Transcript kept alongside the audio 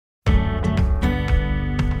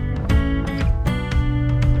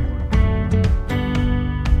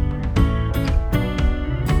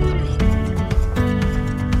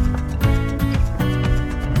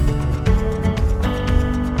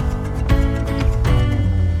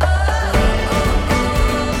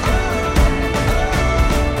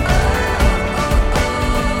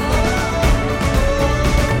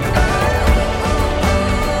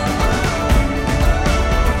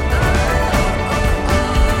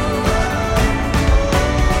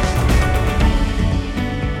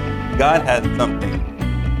God had something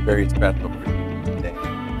very special for you today.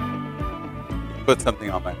 He put something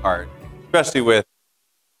on my heart, especially with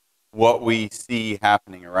what we see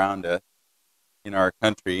happening around us in our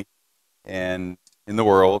country and in the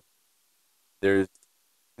world. It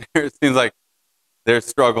seems like there's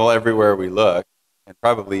struggle everywhere we look, and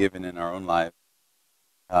probably even in our own lives.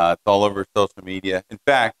 It's all over social media. In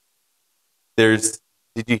fact, did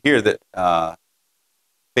you hear that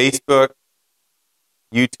Facebook,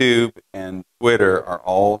 YouTube, and Twitter are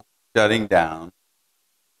all shutting down,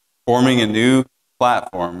 forming a new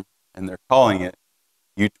platform, and they're calling it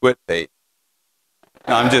UTwitFate.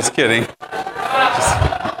 No, I'm just kidding.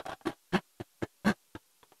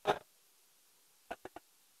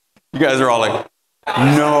 You guys are all like,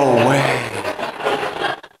 no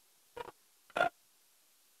way.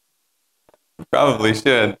 Probably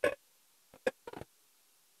should.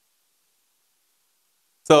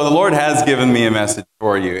 So the Lord has given me a message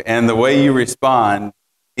for you, and the way you respond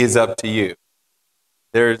is up to you.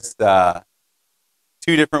 There's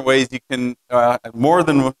two different ways you can, more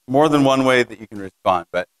than one way that you can respond.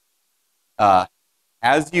 But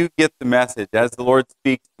as you get the message, as the Lord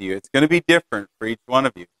speaks to you, it's going to be different for each one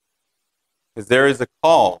of you, because there is a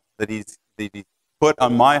call that He's put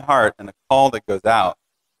on my heart, and a call that goes out.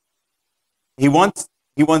 He wants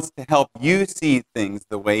to help you see things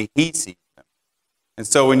the way He sees them. And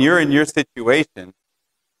so when you're in your situation,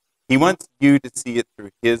 He wants you to see it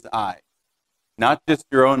through His eyes, not just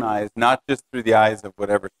your own eyes, not just through the eyes of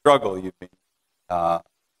whatever struggle you've been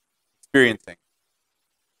experiencing.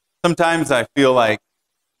 Sometimes I feel like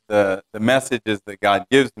the messages that God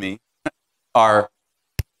gives me are,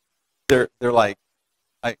 they're like,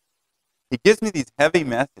 He gives me these heavy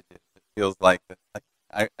messages. It feels like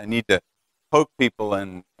I need to poke people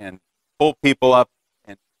and pull people up.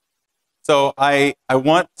 And so I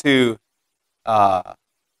want to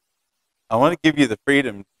give you the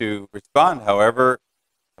freedom to respond however,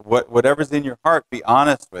 whatever's in your heart, be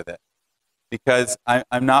honest with it. Because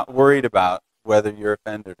I'm not worried about whether you're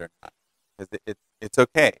offended or not. Because it's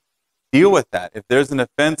okay. Deal with that. If there's an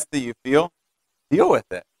offense that you feel, deal with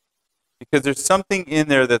it. Because there's something in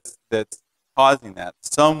there that's causing that.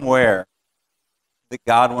 Somewhere that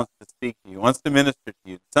God wants to speak to you, wants to minister to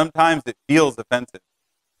you. Sometimes it feels offensive.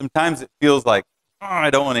 Sometimes it feels like, I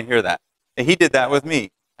don't want to hear that. And He did that with me,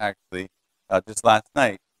 actually, just last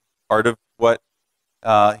night. Part of what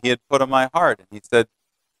He had put on my heart. And He said,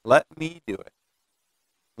 let me do it.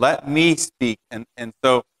 Let me speak. And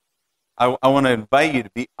so I want to invite you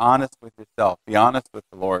to be honest with yourself. Be honest with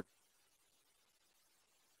the Lord.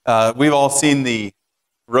 We've all seen the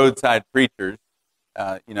roadside preachers.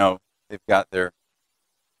 They've got their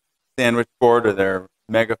sandwich board or their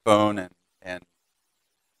megaphone,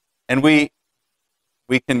 and we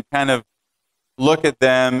can kind of look at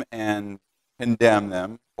them and condemn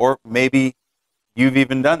them, or maybe you've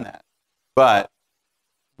even done that. But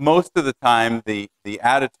most of the time, the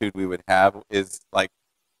attitude we would have is like,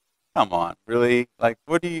 "Come on, really? Like,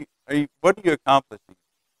 what are you accomplishing?"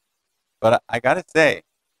 But I got to say,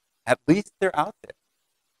 at least they're out there.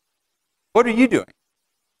 What are you doing?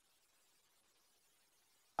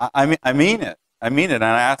 I mean it. And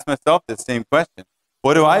I ask myself the same question.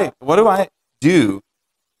 What do I do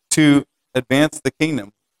to advance the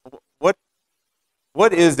kingdom?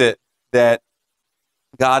 What is it that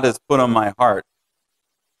God has put on my heart?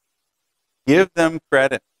 Give them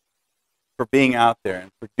credit for being out there and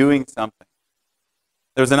for doing something.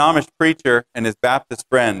 There was an Amish preacher and his Baptist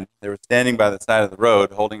friend. They were standing by the side of the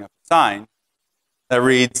road holding up a sign that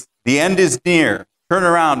reads, "The end is near. Turn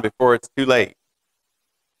around before it's too late."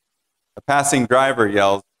 A passing driver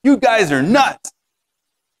yells, "You guys are nuts!"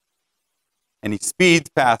 And he speeds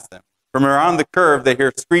past them. From around the curve, they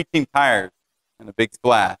hear screeching tires and a big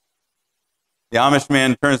splash. The Amish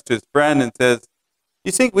man turns to his friend and says,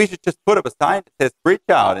 "You think we should just put up a sign that says preach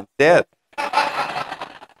out instead?"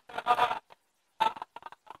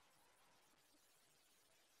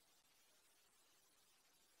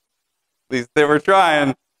 At least they were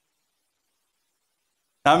trying.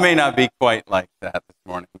 I may not be quite like that this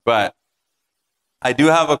morning, but I do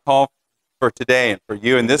have a call for today and for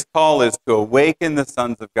you, and this call is to awaken the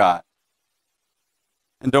sons of God.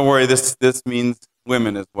 And don't worry, this means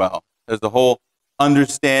women as well. There's a whole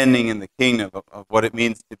understanding in the kingdom of what it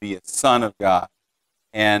means to be a son of God,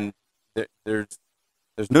 and there's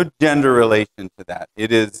no gender relation to that.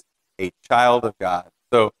 It is a child of God.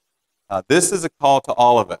 So this is a call to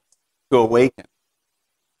all of us to awaken.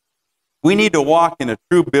 We need to walk in a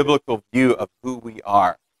true biblical view of who we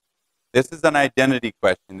are. This is an identity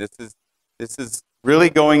question. This is really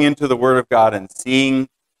going into the Word of God and seeing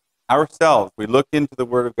ourselves. We look into the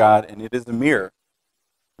Word of God, and it is a mirror.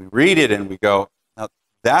 We read it, and we go, now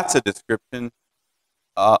that's a description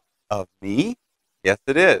of me? Yes,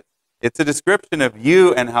 it is. It's a description of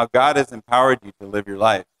you and how God has empowered you to live your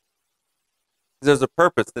life. There's a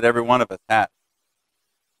purpose that every one of us has.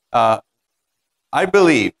 I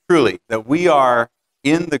believe, truly, that we are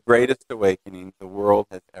in the greatest awakening the world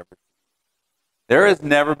has ever seen. There has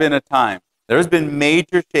never been a time. There's been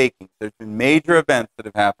major shakings. There's been major events that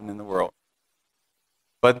have happened in the world.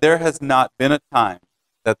 But there has not been a time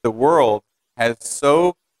that the world has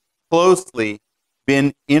so closely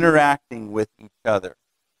been interacting with each other.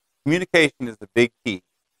 Communication is a big key.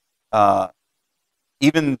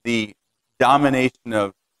 Even the domination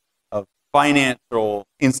of financial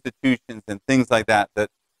institutions and things like that, that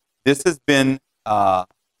this has been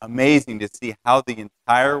amazing to see how the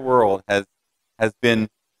entire world has been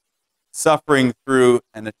suffering through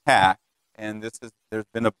an attack, and there's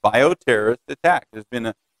been a bioterrorist attack. There's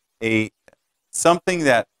been a something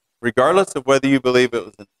that, regardless of whether you believe it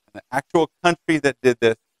was an actual country that did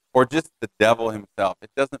this or just the devil himself, it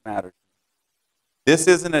doesn't matter. This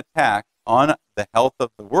is an attack on the health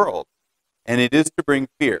of the world, and it is to bring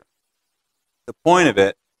fear. The point of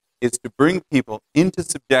it is to bring people into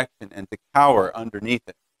subjection and to cower underneath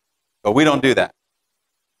it. But we don't do that.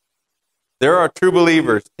 There are true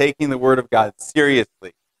believers taking the Word of God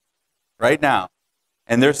seriously right now,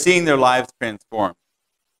 and they're seeing their lives transformed.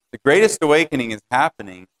 The greatest awakening is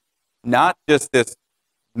happening, not just this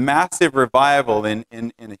massive revival in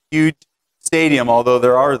a huge stadium, although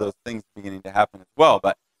there are those things beginning to happen as well,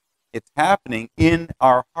 but it's happening in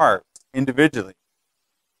our hearts individually.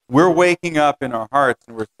 We're waking up in our hearts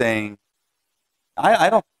and we're saying, I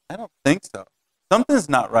don't think so. Something's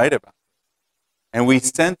not right about it. And we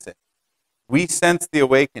sense it. We sense the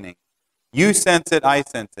awakening. You sense it, I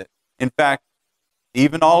sense it. In fact,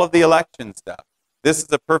 even all of the election stuff, this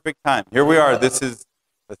is a perfect time. Here we are. This is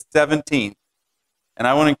the 17th. And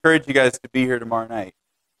I want to encourage you guys to be here tomorrow night.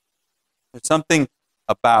 There's something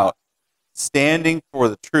about standing for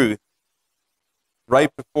the truth right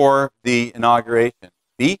before the inauguration.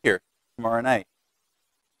 Be here tomorrow night.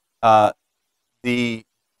 All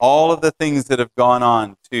of the things that have gone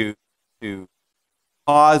on to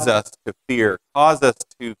cause us to fear, cause us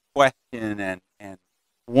to question and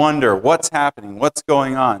wonder what's happening, what's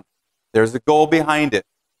going on. There's a goal behind it,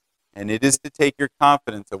 and it is to take your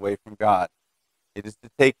confidence away from God. It is to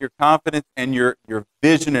take your confidence and your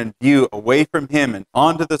vision and view away from Him and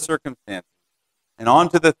onto the circumstances and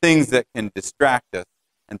onto the things that can distract us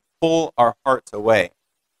and pull our hearts away.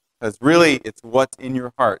 Because really, it's what's in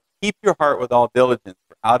your heart. Keep your heart with all diligence,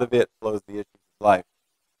 for out of it flows the issues of life.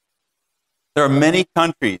 There are many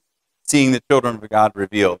countries seeing the children of God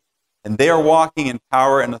revealed, and they are walking in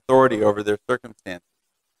power and authority over their circumstances.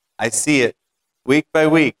 I see it week by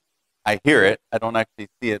week. I hear it. I don't actually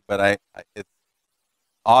see it, but it's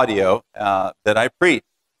audio that I preach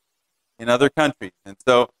in other countries. And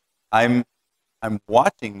so I'm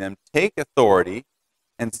watching them take authority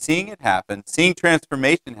and seeing it happen, seeing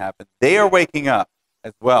transformation happen. They are waking up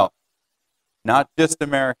as well, not just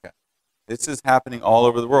America. This is happening all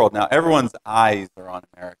over the world. Now, everyone's eyes are on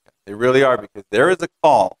America. They really are, because there is a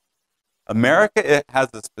call. America has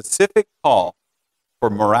a specific call for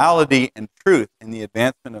morality and truth in the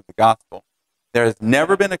advancement of the gospel. There has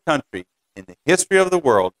never been a country in the history of the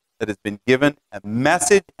world that has been given a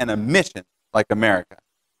message and a mission like America.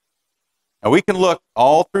 Now, we can look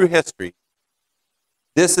all through history.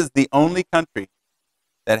 This is the only country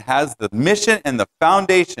that has the mission and the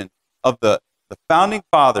foundation of the founding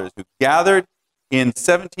fathers who gathered in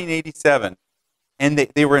 1787, and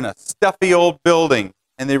they were in a stuffy old building,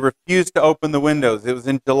 and they refused to open the windows. It was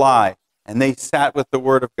in July, and they sat with the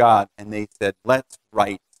Word of God, and they said, let's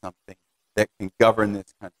write something that can govern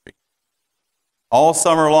this country. All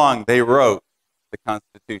summer long, they wrote the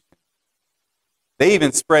Constitution. They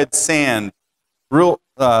even spread sand real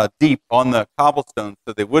deep on the cobblestones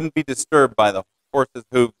so they wouldn't be disturbed by the horses'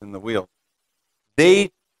 hooves and the wheels.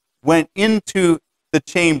 They went into the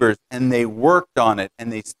chambers and they worked on it,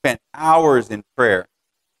 and they spent hours in prayer.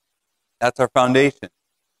 That's our foundation.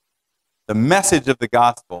 The message of the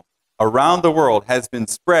gospel around the world has been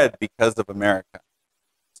spread because of America.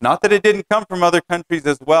 It's not that it didn't come from other countries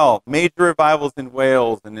as well, major revivals in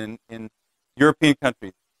Wales and in European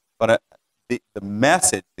countries, but the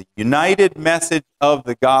message, the united message of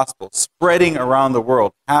the gospel spreading around the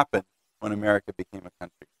world happened when America became a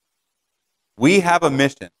country. We have a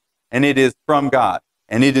mission, and it is from God,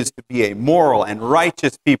 and it is to be a moral and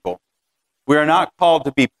righteous people. We are not called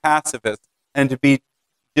to be pacifists and to be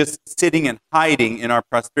just sitting and hiding in our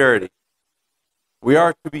prosperity. We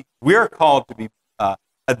are called to be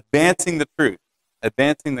advancing the truth,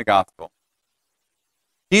 advancing the gospel.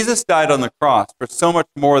 Jesus died on the cross for so much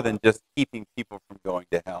more than just keeping people from going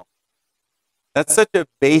to hell. That's such a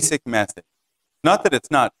basic message. Not that it's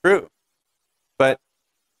not true, but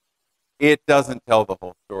it doesn't tell the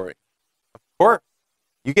whole story. Of course,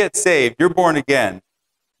 you get saved, you're born again,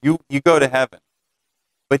 you go to heaven.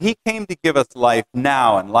 But he came to give us life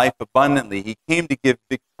now and life abundantly. He came to give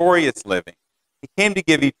victorious living. He came to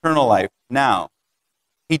give eternal life now.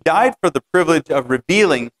 He died for the privilege of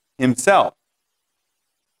revealing himself.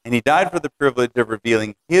 And he died for the privilege of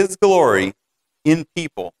revealing his glory in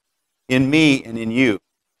people, in me and in you.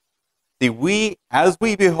 See, as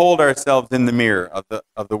we behold ourselves in the mirror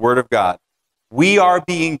of the Word of God, we are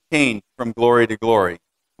being changed from glory to glory.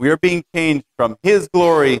 We are being changed from his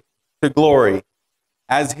glory to glory.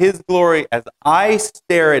 As I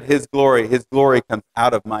stare at his glory comes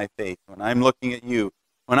out of my face. When I'm looking at you,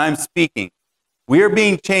 when I'm speaking, we are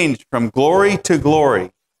being changed from glory to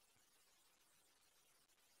glory.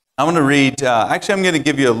 I'm going to read, I'm going to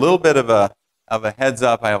give you a little bit of a heads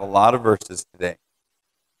up. I have a lot of verses today.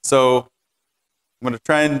 So I'm going to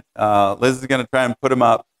try and, Liz is going to try and put them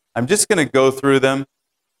up. I'm just going to go through them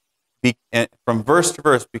from verse to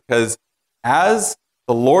verse, because as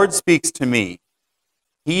the Lord speaks to me,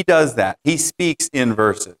 he does that. He speaks in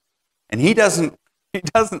verses. And he doesn't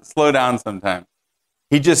slow down sometimes.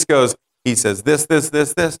 He just goes, he says this,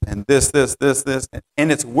 and this.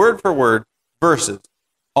 And it's word for word verses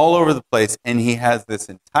all over the place. And he has this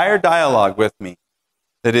entire dialogue with me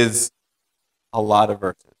that is a lot of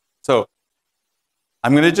verses. So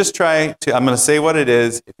I'm going to just I'm going to say what it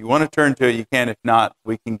is. If you want to turn to it, you can. If not,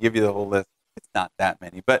 we can give you the whole list. It's not that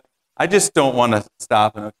many. But I just don't want to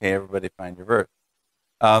stop and, okay, everybody find your verse.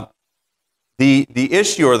 The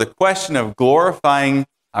issue or the question of glorifying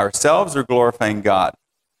ourselves or glorifying God.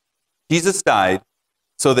 Jesus died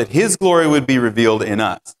so that his glory would be revealed in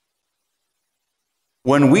us.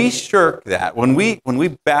 When we shirk that, when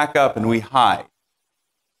we back up and we hide,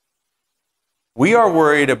 we are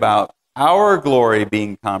worried about our glory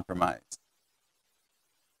being compromised.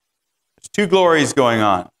 There's two glories going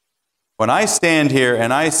on. When I stand here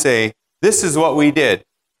and I say, this is what we did.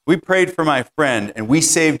 We prayed for my friend and we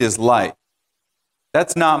saved his life.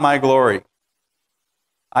 That's not my glory.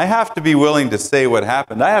 I have to be willing to say what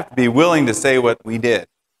happened. I have to be willing to say what we did.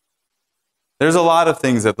 There's a lot of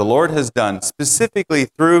things that the Lord has done specifically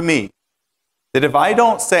through me that if I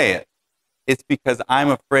don't say it, it's because I'm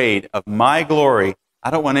afraid of my glory. I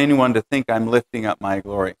don't want anyone to think I'm lifting up my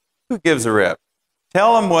glory. Who gives a rip?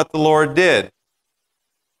 Tell them what the Lord did.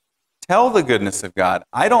 Tell the goodness of God.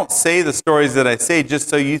 I don't say the stories that I say just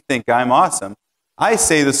so you think I'm awesome. I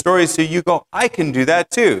say the stories so you go, I can do that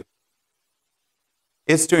too.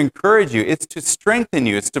 It's to encourage you. It's to strengthen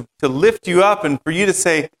you. It's to lift you up and for you to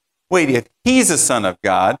say, wait, if he's a son of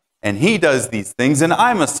God and he does these things and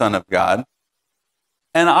I'm a son of God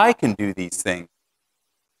and I can do these things.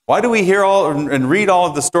 Why do we hear and read all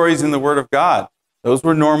of the stories in the Word of God? Those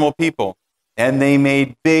were normal people and they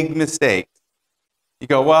made big mistakes. You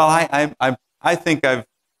go, well, I think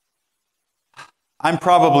I'm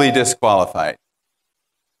probably disqualified.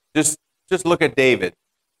 Just look at David.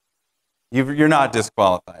 You're not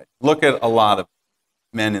disqualified. Look at a lot of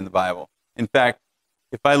men in the Bible. In fact,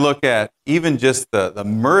 if I look at even just the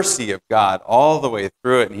mercy of God all the way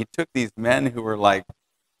through it, and he took these men who were like,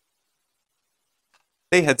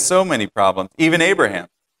 they had so many problems. Even Abraham.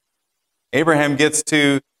 Abraham gets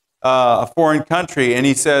to a foreign country and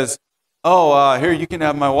he says, oh, here, you can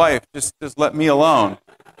have my wife. Just let me alone.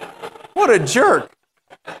 What a jerk.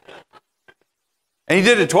 And he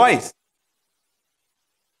did it twice.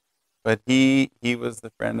 But he was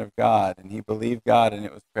the friend of God, and he believed God, and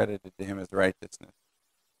it was credited to him as righteousness.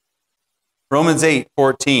 Romans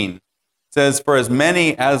 8:14 says, for as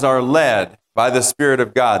many as are led by the Spirit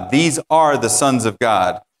of God, these are the sons of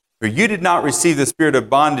God. For you did not receive the spirit of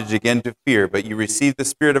bondage again to fear, but you received the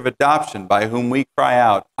spirit of adoption, by whom we cry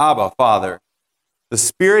out, Abba, Father. The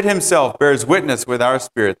Spirit himself bears witness with our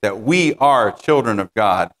spirit that we are children of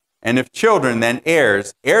God. And if children, then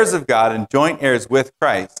heirs, heirs of God and joint heirs with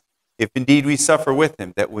Christ, if indeed we suffer with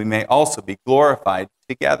him, that we may also be glorified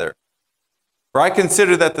together. For I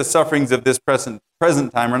consider that the sufferings of this present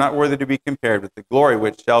time are not worthy to be compared with the glory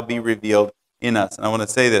which shall be revealed in us. And I want to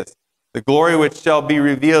say this, the glory which shall be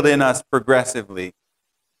revealed in us progressively.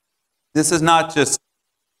 This is not just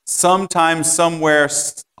sometime, somewhere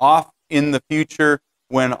off in the future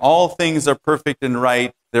when all things are perfect and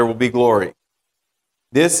right, there will be glory.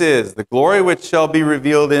 This is the glory which shall be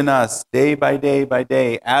revealed in us day by day by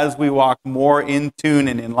day as we walk more in tune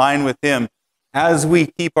and in line with him. as we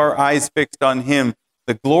keep our eyes fixed on him,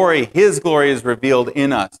 the glory, his glory is revealed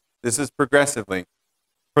in us. This is progressively.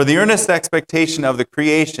 For the earnest expectation of the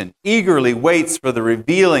creation eagerly waits for the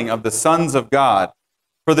revealing of the sons of God.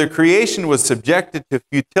 For the creation was subjected to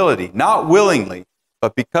futility, not willingly,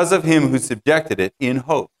 but because of him who subjected it in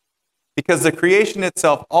hope. Because the creation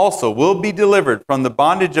itself also will be delivered from the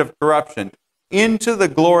bondage of corruption into the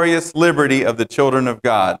glorious liberty of the children of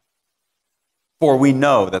God. For we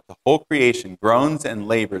know that the whole creation groans and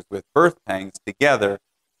labors with birth pangs together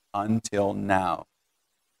until now.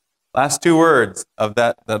 Last two words of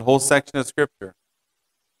that whole section of Scripture.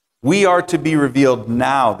 We are to be revealed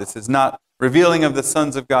now. This is not revealing of the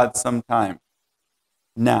sons of God sometime.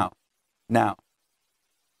 Now. Now.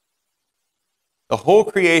 The whole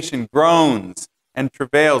creation groans and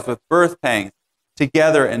travails with birth pangs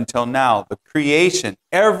together until now. The creation,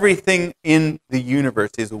 everything in the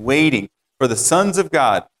universe is waiting for the sons of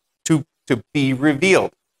God to be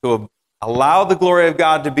revealed, to allow the glory of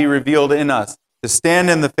God to be revealed in us, to stand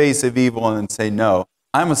in the face of evil and say, no,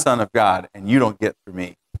 I'm a son of God and you don't get through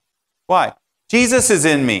me. Why? Jesus is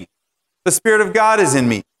in me. The Spirit of God is in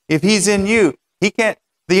me. If he's in you, the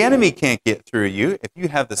enemy can't get through you if you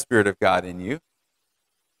have the Spirit of God in you,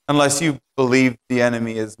 unless you believe the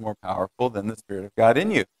enemy is more powerful than the Spirit of God in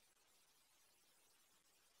you.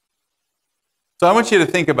 So I want you to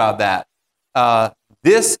think about that.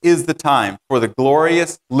 This is the time for the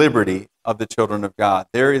glorious liberty of the children of God.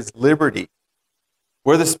 There is liberty.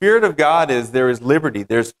 Where the Spirit of God is, there is liberty,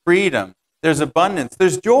 there's freedom, there's abundance,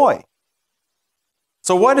 there's joy.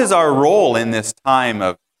 So what is our role in this time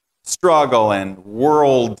of struggle and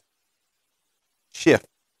world shift?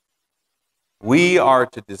 We are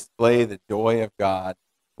to display the joy of God.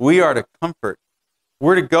 We are to comfort.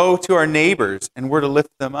 We're to go to our neighbors and we're to lift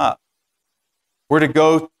them up. We're to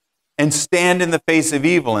go and stand in the face of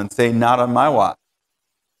evil and say, not on my watch.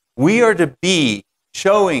 We are to be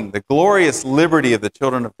showing the glorious liberty of the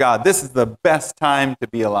children of God. This is the best time to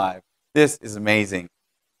be alive. This is amazing.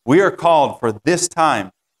 We are called for this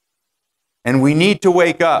time. And we need to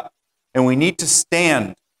wake up and we need to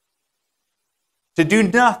stand. To do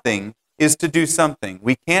nothing is to do something.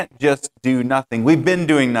 We can't just do nothing. We've been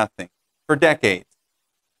doing nothing for decades.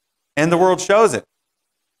 And the world shows it.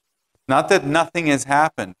 Not that nothing has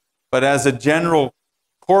happened, but as a general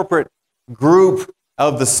corporate group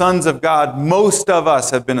of the sons of God, most of us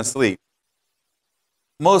have been asleep.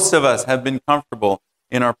 Most of us have been comfortable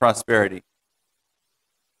in our prosperity.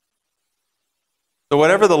 So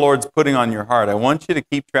whatever the Lord's putting on your heart, I want you to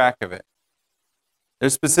keep track of it.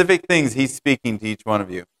 There's specific things he's speaking to each one of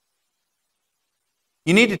you.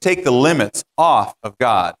 You need to take the limits off of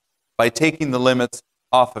God by taking the limits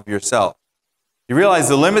off of yourself. You realize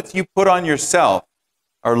the limits you put on yourself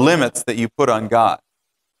are limits that you put on God.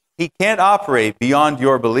 He can't operate beyond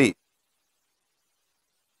your belief.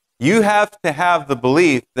 You have to have the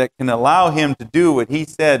belief that can allow him to do what he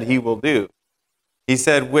said he will do. He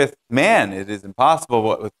said, with man it is impossible,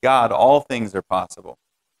 but with God all things are possible.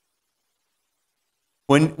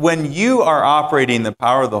 When you are operating the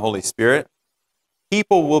power of the Holy Spirit,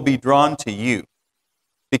 people will be drawn to you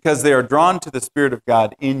because they are drawn to the Spirit of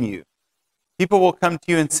God in you. People will come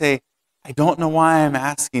to you and say, I don't know why I'm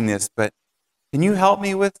asking this, but can you help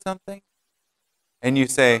me with something? And you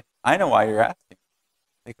say, I know why you're asking.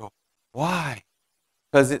 They go, why?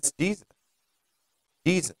 Because it's Jesus.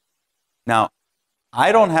 Jesus. Now,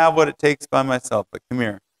 I don't have what it takes by myself, but come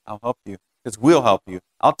here. I'll help you because we'll help you.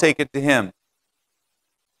 I'll take it to him.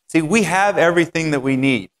 See, we have everything that we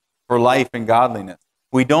need for life and godliness.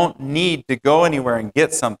 We don't need to go anywhere and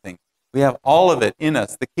get something. We have all of it in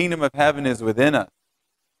us. The kingdom of heaven is within us.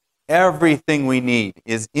 Everything we need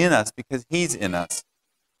is in us because he's in us.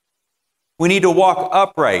 We need to walk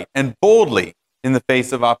upright and boldly in the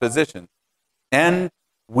face of opposition. And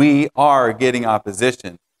we are getting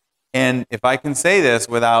opposition. And if I can say this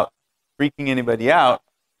without freaking anybody out,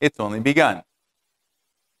 it's only begun.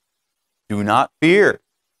 Do not fear.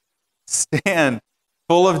 Stand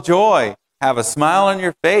full of joy. Have a smile on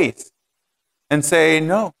your face and say,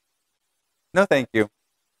 no, thank you.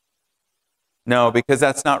 No, because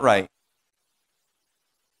that's not right.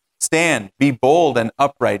 Stand, be bold and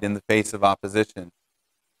upright in the face of opposition.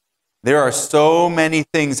 There are so many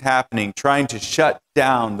things happening trying to shut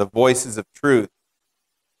down the voices of truth.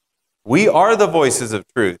 We are the voices of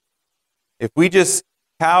truth. If we just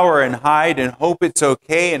cower and hide and hope it's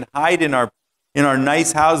okay and hide in our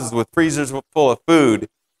nice houses with freezers full of food,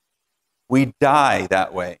 we die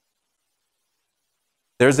that way.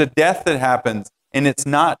 There's a death that happens, and it's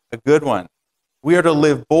not a good one. We are to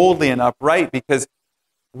live boldly and upright because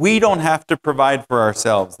we don't have to provide for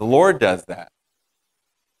ourselves. The Lord does that.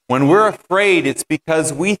 When we're afraid, it's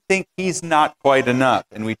because we think he's not quite enough,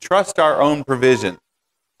 and we trust our own provision.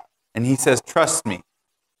 And he says, trust me.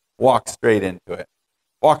 Walk straight into it.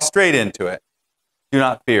 Walk straight into it. Do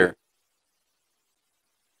not fear.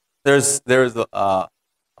 There's a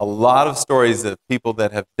lot of stories of people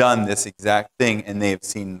that have done this exact thing, and they have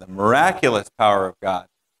seen the miraculous power of God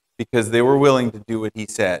because they were willing to do what he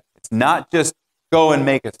said. It's not just go and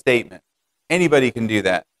make a statement. Anybody can do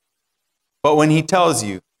that. But when he tells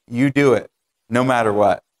you, you do it, no matter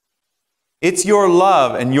what. It's your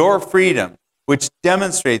love and your freedom which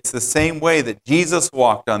demonstrates the same way that Jesus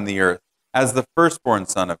walked on the earth as the firstborn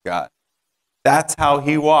Son of God. That's how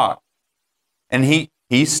he walked. And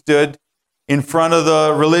he stood in front of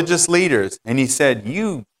the religious leaders and he said,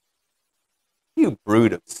 you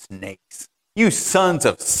brood of snakes, you sons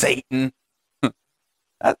of Satan.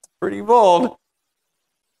 That's pretty bold.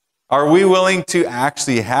 Are we willing to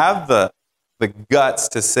actually have the guts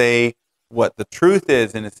to say what the truth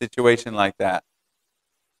is in a situation like that?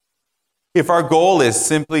 If our goal is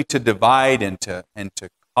simply to divide and to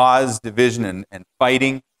cause division and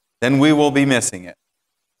fighting, then we will be missing it.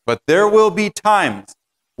 But there will be times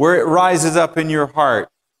where it rises up in your heart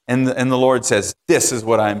and the Lord says, this is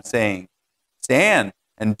what I'm saying. Stand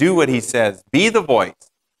and do what he says. Be the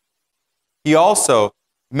voice. He also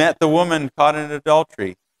met the woman caught in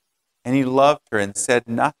adultery, and he loved her and said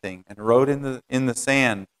nothing and wrote in the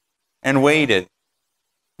sand and waited.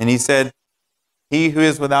 And he said, he who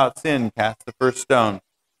is without sin cast the first stone.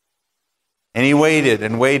 And he waited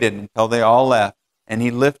and waited until they all left. And he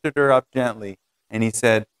lifted her up gently. And he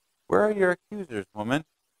said, where are your accusers, woman?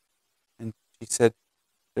 And she said,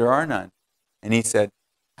 there are none. And he said,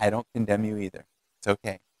 I don't condemn you either. It's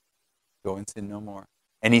okay. Go and sin no more.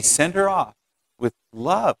 And he sent her off with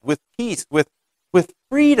love, with peace, with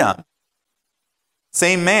freedom.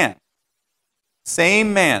 Same man.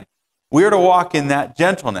 Same man. We're to walk in that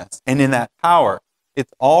gentleness and in that power.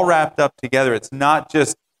 It's all wrapped up together. It's not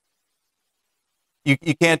just, you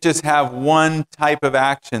can't just have one type of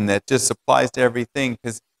action that just applies to everything,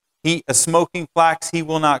 because a smoking flax he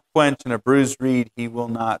will not quench, and a bruised reed he will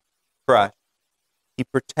not crush. He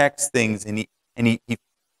protects things, and he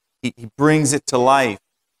brings it to life.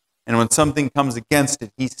 And when something comes against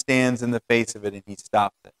it, he stands in the face of it and he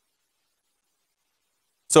stops it.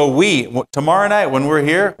 So tomorrow night when we're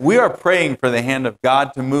here, we are praying for the hand of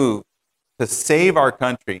God to move, to save our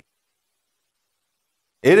country.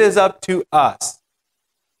 It is up to us.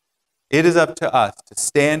 It is up to us to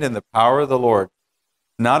stand in the power of the Lord,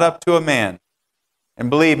 not up to a man. And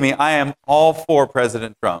believe me, I am all for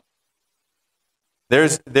President Trump.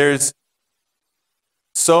 There's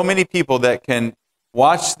so many people that can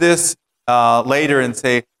watch this later and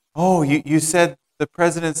say, oh, you said the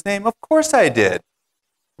president's name? Of course I did.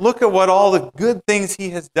 Look at what all the good things he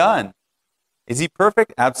has done. Is he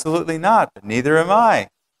perfect? Absolutely not, but neither am I.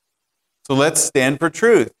 So let's stand for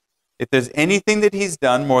truth. If there's anything that he's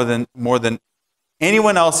done more than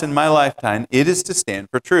anyone else in my lifetime, it is to stand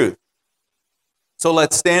for truth. So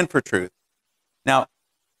let's stand for truth. Now,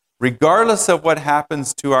 regardless of what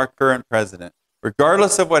happens to our current president,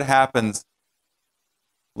 regardless of what happens,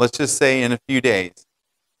 let's just say in a few days,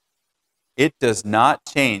 it does not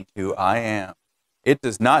change who I am. It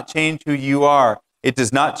does not change who you are. It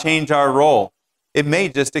does not change our role. It may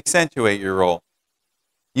just accentuate your role.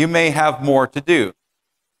 You may have more to do.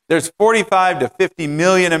 There's 45 to 50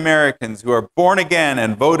 million Americans who are born again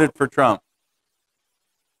and voted for Trump.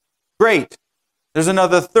 Great. There's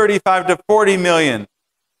another 35 to 40 million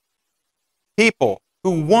people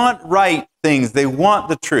who want right things. They want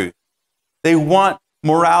the truth. They want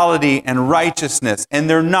morality and righteousness, and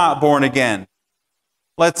they're not born again.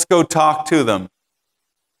 Let's go talk to them.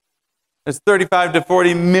 There's 35 to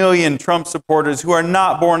 40 million Trump supporters who are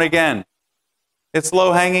not born again. It's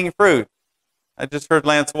low-hanging fruit. I just heard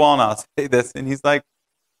Lance Wallnau say this, and he's like,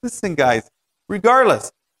 listen, guys,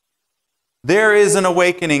 regardless, there is an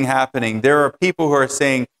awakening happening. There are people who are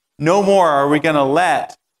saying, no more are we going to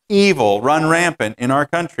let evil run rampant in our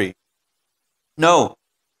country. No.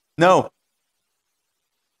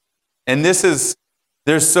 And there's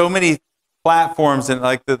so many platforms, and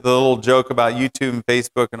like the little joke about YouTube and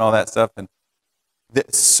Facebook and all that stuff, and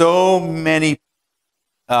so many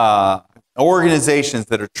organizations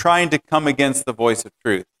that are trying to come against the voice of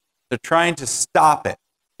truth. They're trying to stop it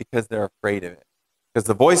because they're afraid of it, because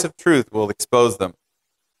the voice of truth will expose them.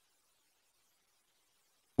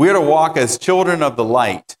 We are to walk as children of the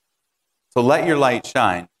light, so let your light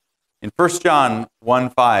shine. In 1 John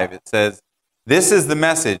 1:5, it says, this is the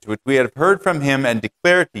message which we have heard from him and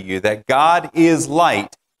declare to you, that God is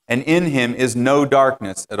light, and in him is no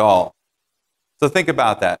darkness at all. So think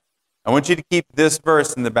about that. I want you to keep this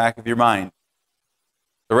verse in the back of your mind.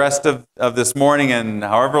 The rest of this morning and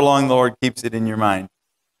however long the Lord keeps it in your mind.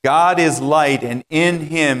 God is light, and in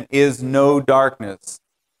him is no darkness.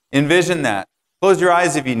 Envision that. Close your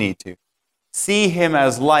eyes if you need to. See him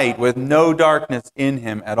as light with no darkness in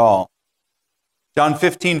him at all. John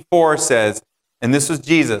 15:4 says, and this was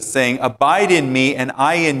Jesus saying, abide in me and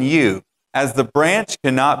I in you. As the branch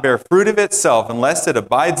cannot bear fruit of itself unless it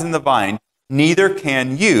abides in the vine, neither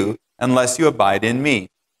can you unless you abide in me.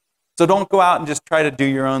 So don't go out and just try to do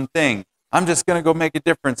your own thing. I'm just going to go make a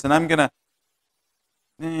difference and I'm going to...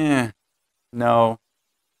 No,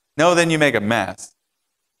 then you make a mess.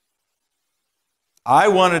 I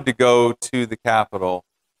wanted to go to the Capitol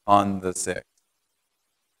on the 6th.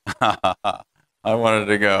 I wanted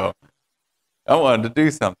to go. I wanted to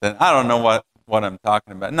do something. I don't know what I'm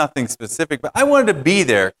talking about. Nothing specific, but I wanted to be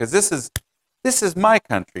there because this is my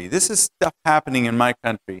country. This is stuff happening in my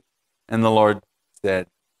country. And the Lord said,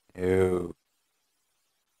 no.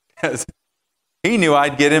 Because he knew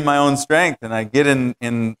I'd get in my own strength and I'd get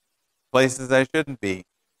in places I shouldn't be.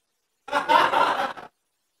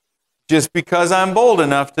 Just because I'm bold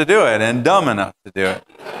enough to do it and dumb enough to do it.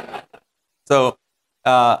 So,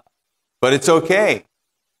 but it's okay.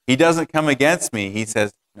 He doesn't come against me. He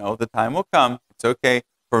says, no, the time will come. It's okay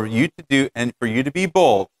for you to do and for you to be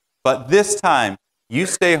bold. But this time, you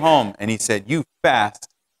stay home. And he said, you fast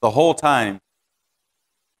the whole time.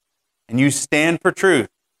 And you stand for truth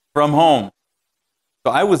from home.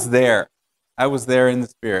 So I was there. I was there in the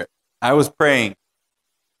Spirit. I was praying.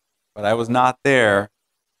 But I was not there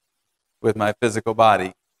with my physical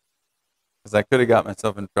body. Because I could have got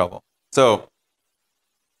myself in trouble. So,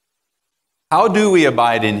 how do we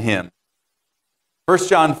abide in him? 1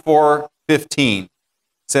 John 4:15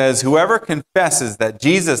 says, whoever confesses that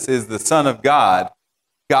Jesus is the Son of God,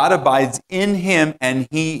 God abides in him and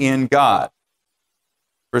he in God.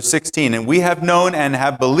 Verse 16, and we have known and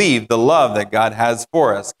have believed the love that God has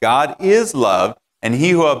for us. God is love, and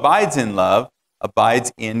he who abides in love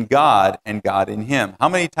abides in God and God in him. How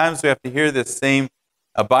many times do we have to hear this same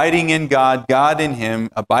abiding in God, God in him,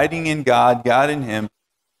 abiding in God, God in him?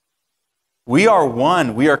 We are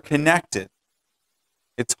one. We are connected.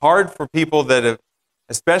 It's hard for people that have,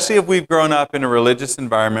 especially if we've grown up in a religious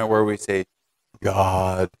environment where we say,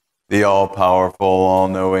 God, the all-powerful,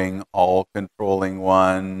 all-knowing, all-controlling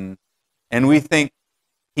one. And we think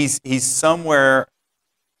he's somewhere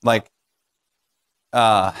like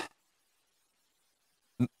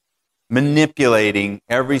manipulating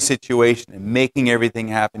every situation and making everything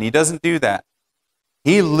happen. He doesn't do that.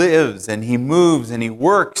 He lives and he moves and he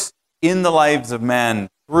works in the lives of men,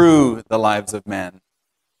 through the lives of men.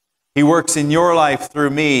 He works in your life through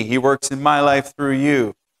me. He works in my life through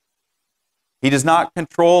you. He does not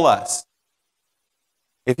control us.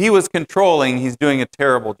 If he was controlling, he's doing a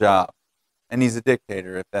terrible job. And he's a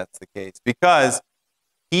dictator if that's the case. Because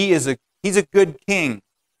he's a good king.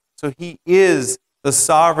 So he is the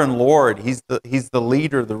sovereign Lord. He's the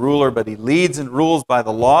leader, the ruler, but he leads and rules by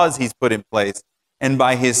the laws he's put in place and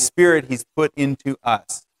by his Spirit he's put into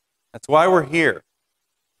us. That's why we're here,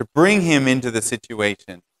 to bring him into the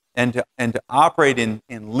situation and to operate in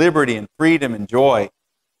liberty and freedom and joy,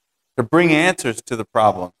 to bring answers to the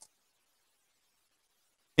problems.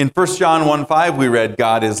 In 1 John 1:5 we read,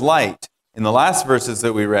 God is light. In the last verses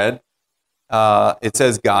that we read, it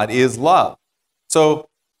says God is love. So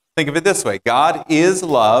think of it this way. God is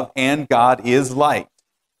love and God is light.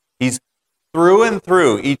 He's through and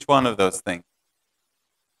through each one of those things.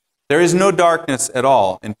 There is no darkness at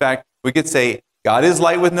all. In fact, we could say God is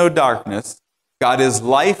light with no darkness. God is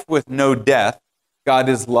life with no death. God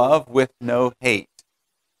is love with no hate.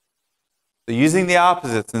 So using the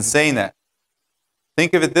opposites and saying that,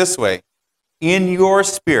 think of it this way. In your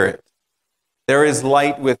spirit, there is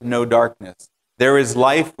light with no darkness. There is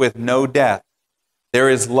life with no death. There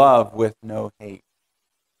is love with no hate.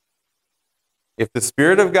 If the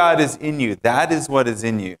Spirit of God is in you, that is what is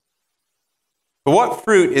in you. But what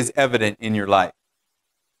fruit is evident in your life?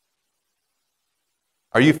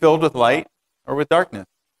 Are you filled with light or with darkness?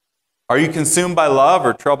 Are you consumed by love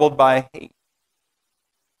or troubled by hate?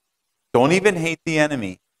 Don't even hate the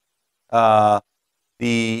enemy. The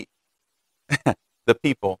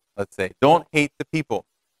people, let's say. Don't hate the people.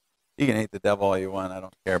 You can hate the devil all you want, I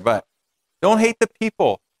don't care. But don't hate the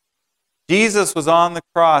people. Jesus was on the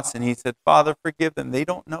cross and he said, Father, forgive them. They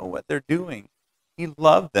don't know what they're doing. He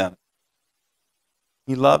loved them.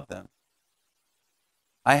 He loved them.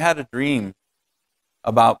 I had a dream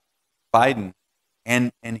about Biden,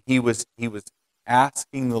 and he was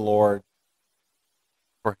asking the Lord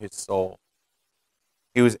for his soul.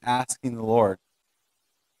 He was asking the Lord.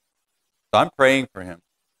 So I'm praying for him.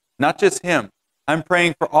 Not just him. I'm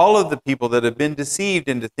praying for all of the people that have been deceived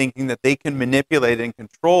into thinking that they can manipulate and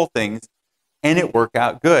control things and it work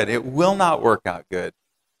out good. It will not work out good.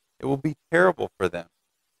 It will be terrible for them.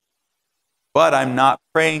 But I'm not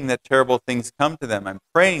praying that terrible things come to them. I'm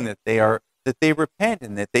praying that they repent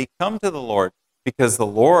and that they come to the Lord, because the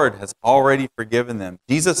Lord has already forgiven them.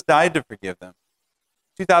 Jesus died to forgive them.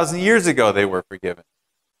 2,000 years ago they were forgiven.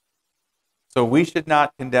 So we should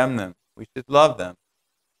not condemn them. We should love them.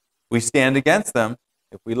 We stand against them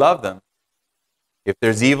if we love them. If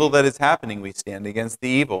there's evil that is happening, we stand against the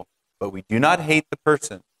evil. But we do not hate the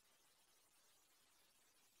person.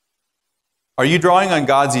 Are you drawing on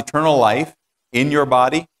God's eternal life in your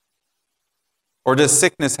body? Or does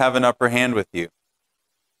sickness have an upper hand with you?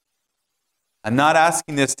 I'm not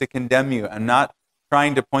asking this to condemn you. I'm not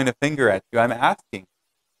trying to point a finger at you. I'm asking.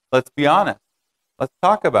 Let's be honest. Let's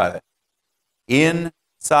talk about it.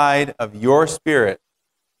 Inside of your spirit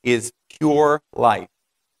is pure life.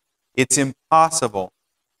 It's impossible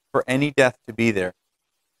for any death to be there.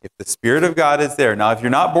 If the Spirit of God is there. Now, if you're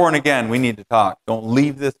not born again, we need to talk. Don't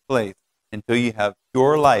leave this place until you have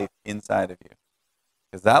pure life inside of you.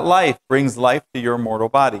 Because that life brings life to your mortal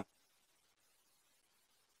body.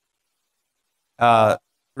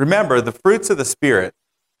 Remember, the fruits of the Spirit.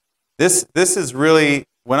 This is really,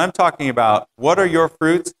 when I'm talking about what are your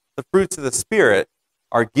fruits, the fruits of the Spirit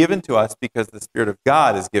are given to us because the Spirit of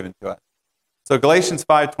God is given to us. So Galatians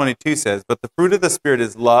 5:22 says, "But the fruit of the Spirit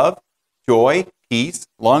is love, joy, peace,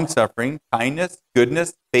 long-suffering, kindness,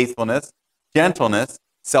 goodness, faithfulness, gentleness,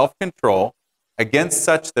 self-control. Against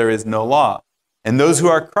such there is no law. And those who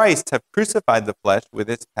are Christ have crucified the flesh with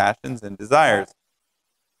its passions and desires.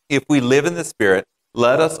 If we live in the Spirit,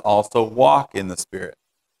 let us also walk in the Spirit."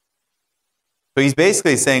 So he's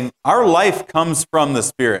basically saying our life comes from the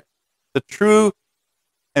Spirit. The true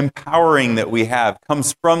empowering that we have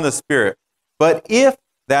comes from the Spirit. But if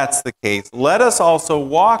that's the case, let us also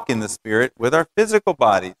walk in the Spirit with our physical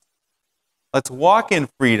bodies. Let's walk in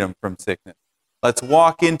freedom from sickness. Let's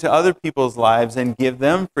walk into other people's lives and give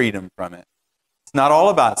them freedom from it. It's not all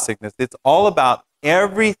about sickness. It's all about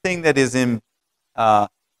everything that is in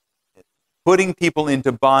putting people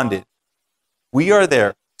into bondage. We are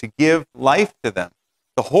there to give life to them.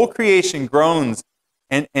 The whole creation groans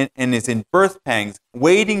and is in birth pangs,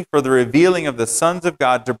 waiting for the revealing of the sons of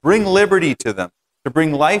God to bring liberty to them, to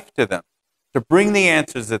bring life to them, to bring the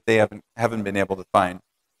answers that they haven't been able to find.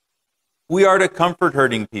 We are to comfort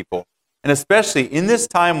hurting people. And especially in this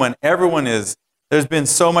time when there's been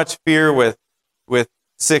so much fear with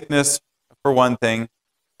sickness, for one thing,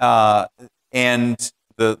 and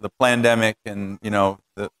the pandemic, and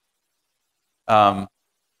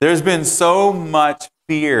there's been so much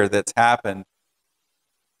fear that's happened,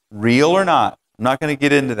 real or not. I'm not going to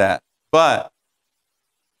get into that. But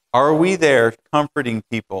are we there comforting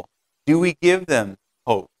people? Do we give them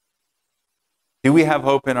hope? Do we have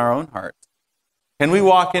hope in our own hearts? Can we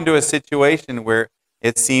walk into a situation where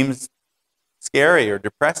it seems scary or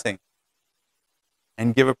depressing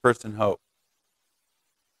and give a person hope?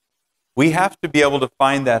 We have to be able to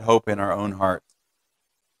find that hope in our own hearts.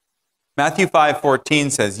 Matthew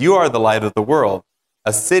 5:14 says, "You are the light of the world.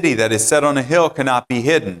 A city that is set on a hill cannot be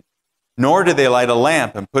hidden. Nor do they light a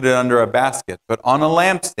lamp and put it under a basket, but on a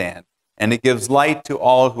lampstand, and it gives light to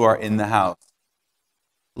all who are in the house.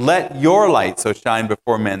 Let your light so shine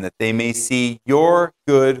before men that they may see your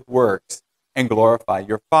good works and glorify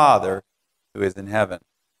your Father who is in heaven."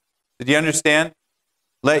 Did you understand?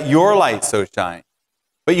 Let your light so shine.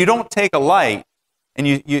 But you don't take a light and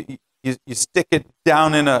you stick it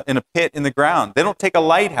down in a pit in the ground. They don't take a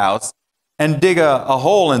lighthouse and dig a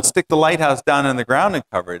hole and stick the lighthouse down in the ground and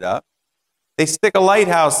cover it up. They stick a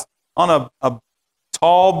lighthouse on a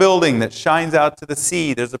tall building that shines out to the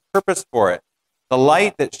sea. There's a purpose for it. The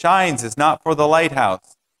light that shines is not for the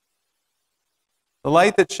lighthouse. The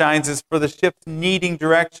light that shines is for the ships needing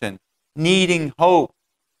direction, needing hope.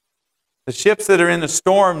 The ships that are in a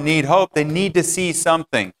storm need hope. They need to see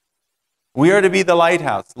something. We are to be the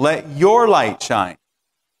lighthouse. Let your light shine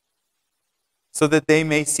so that they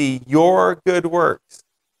may see your good works.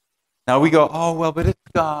 Now we go, oh, well, but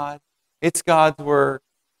it's God. It's God's work.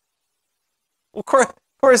 Well, of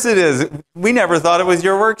course it is. We never thought it was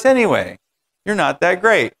your works anyway. You're not that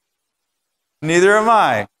great. Neither am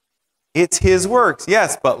I. It's His works,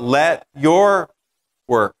 yes, but let your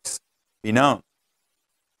works be known.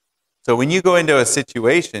 So when you go into a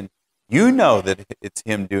situation, you know that it's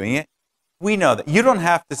Him doing it. We know that. You don't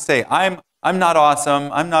have to say, I'm not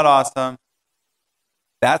awesome. I'm not awesome.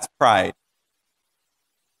 That's pride.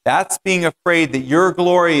 That's being afraid that your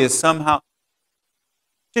glory is somehow.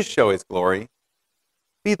 Just show his glory.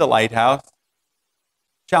 Be the lighthouse.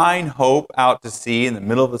 Shine hope out to sea in the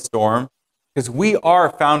middle of the storm, because we are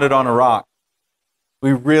founded on a rock.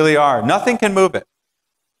 We really are. Nothing can move it.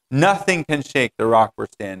 Nothing can shake the rock we're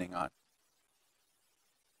standing on.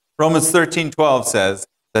 Romans 13:12 says,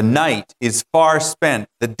 "The night is far spent,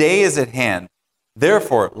 the day is at hand.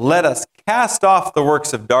 Therefore, let us cast off the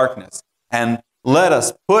works of darkness, and let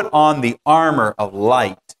us put on the armor of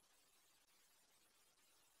light."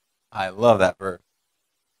 I love that verse.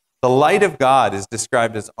 The light of God is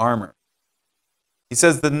described as armor. He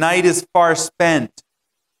says the night is far spent.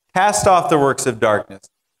 Cast off the works of darkness.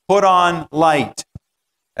 Put on light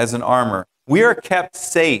as an armor. We are kept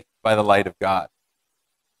safe by the light of God.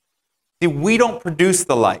 See, we don't produce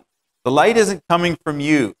the light. The light isn't coming from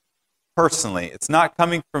you personally. It's not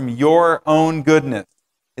coming from your own goodness.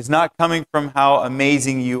 It's not coming from how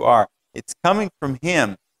amazing you are. It's coming from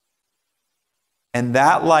Him. And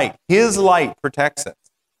that light, His light, protects us.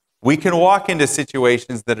 We can walk into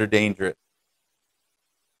situations that are dangerous.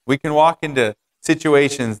 We can walk into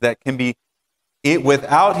situations that can be,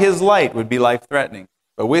 without His light, would be life-threatening.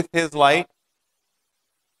 But with His light,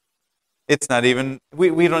 it's not even,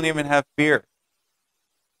 we don't even have fear.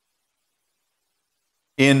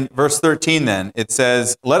 In verse 13 then, it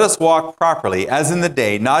says, "Let us walk properly, as in the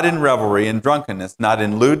day, not in revelry and drunkenness, not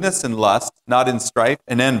in lewdness and lust, not in strife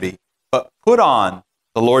and envy, but put on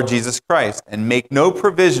the Lord Jesus Christ, and make no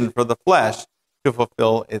provision for the flesh to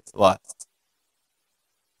fulfill its lusts."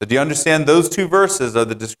 So do you understand? Those two verses are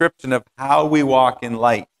the description of how we walk in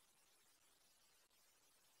light.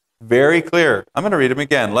 Very clear. I'm going to read them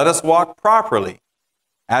again. "Let us walk properly,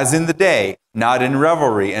 as in the day, not in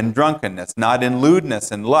revelry and drunkenness, not in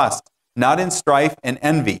lewdness and lust, not in strife and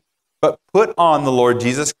envy, but put on the Lord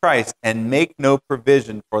Jesus Christ, and make no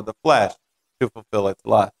provision for the flesh to fulfill its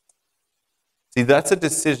lusts." See, that's a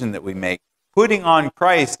decision that we make. Putting on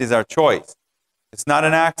Christ is our choice. It's not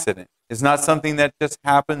an accident. It's not something that just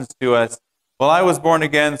happens to us. Well, I was born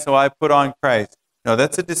again, so I put on Christ. No,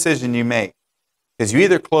 that's a decision you make. Because you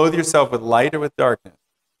either clothe yourself with light or with darkness.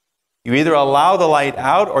 You either allow the light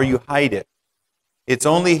out or you hide it. It's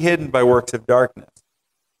only hidden by works of darkness.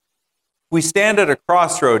 We stand at a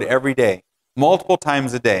crossroad every day, multiple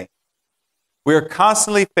times a day. We are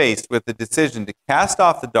constantly faced with the decision to cast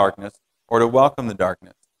off the darkness or to welcome the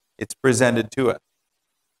darkness. It's presented to us.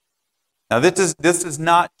 Now, this does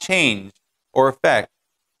not change or affect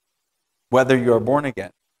whether you are born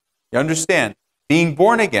again. You understand? Being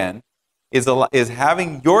born again is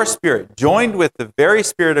having your spirit joined with the very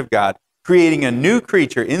Spirit of God, creating a new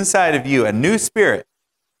creature inside of you, a new spirit.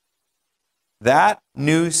 That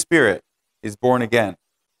new spirit is born again,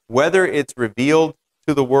 whether it's revealed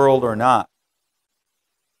to the world or not.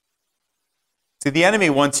 See, the enemy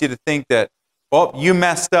wants you to think that, well, you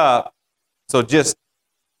messed up, so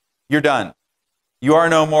you're done. You are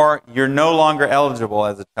no more, you're no longer eligible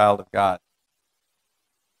as a child of God.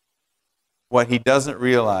 What he doesn't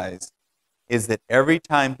realize is that every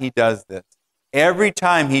time he does this, every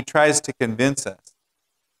time he tries to convince us,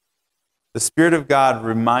 the Spirit of God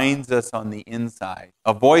reminds us on the inside,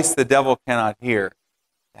 a voice the devil cannot hear.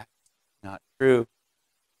 That's not true.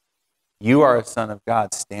 You are a son of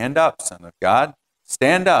God. Stand up, son of God.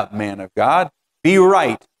 Stand up, man of God. Be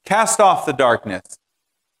right. Cast off the darkness.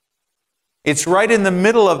 It's right in the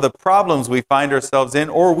middle of the problems we find ourselves in,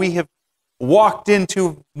 or we have walked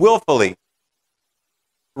into willfully.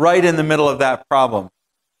 Right in the middle of that problem,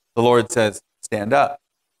 the Lord says, stand up.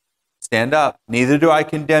 Stand up. Neither do I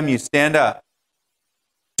condemn you. Stand up.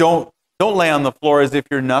 Don't lay on the floor as if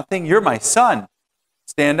you're nothing. You're my son.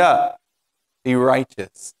 Stand up. Be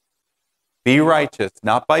righteous. Be righteous,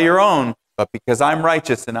 not by your own, but because I'm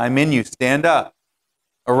righteous and I'm in you. Stand up.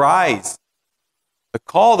 Arise. The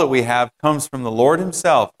call that we have comes from the Lord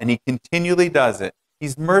himself, and he continually does it.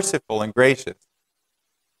 He's merciful and gracious.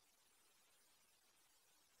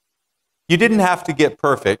 You didn't have to get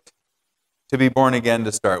perfect to be born again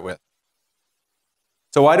to start with.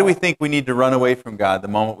 So why do we think we need to run away from God the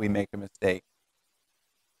moment we make a mistake?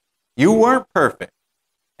 You weren't perfect,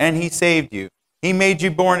 and he saved you. He made you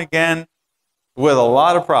born again with a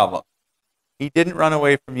lot of problems. He didn't run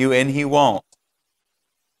away from you, and he won't.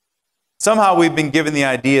 Somehow we've been given the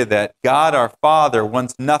idea that God, our Father,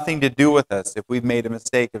 wants nothing to do with us if we've made a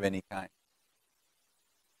mistake of any kind.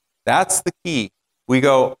 That's the key. We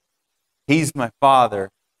go, he's my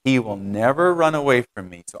Father. He will never run away from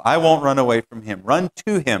me, so I won't run away from him. Run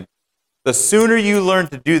to him. The sooner you learn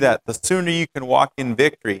to do that, the sooner you can walk in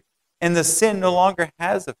victory, and the sin no longer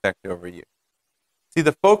has effect over you. See,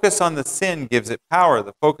 the focus on the sin gives it power.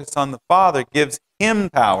 The focus on the Father gives him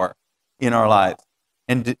power in our lives.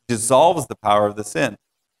 and dissolves the power of the sin.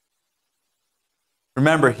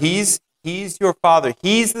 Remember, He's your Father.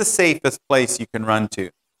 He's the safest place you can run to.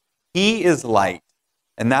 He is light,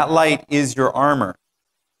 and that light is your armor.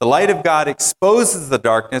 The light of God exposes the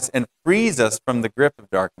darkness and frees us from the grip of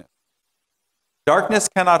darkness. Darkness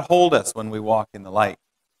cannot hold us when we walk in the light.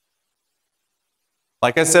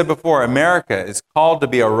 Like I said before, America is called to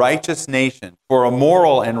be a righteous nation for a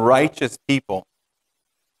moral and righteous people.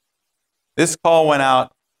 This call went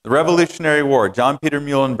out, the Revolutionary War. John Peter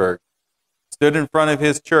Muhlenberg stood in front of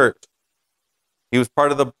his church. He was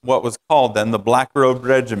part of what was called then the Black Robe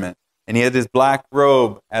Regiment, and he had his black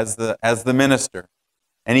robe as the minister.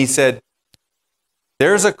 And he said,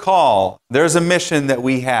 there's a call, there's a mission that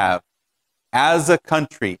we have as a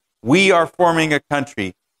country. We are forming a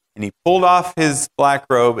country. And he pulled off his black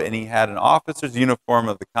robe, and he had an officer's uniform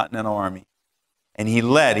of the Continental Army. And he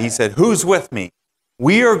led. He said, who's with me?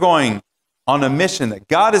 We are going on a mission that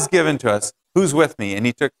God has given to us. Who's with me? And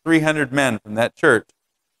he took 300 men from that church,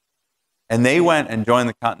 and they went and joined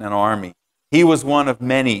the Continental Army. He was one of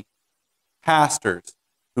many pastors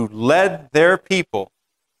who led their people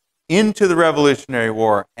into the Revolutionary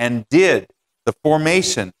War and did the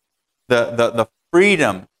formation, the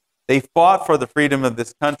freedom. They fought for the freedom of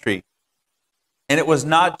this country. And it was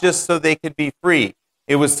not just so they could be free.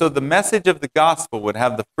 It was so the message of the gospel would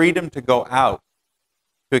have the freedom to go out,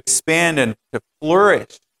 to expand and to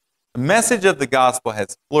flourish. The message of the gospel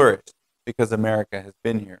has flourished because America has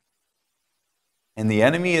been here. And the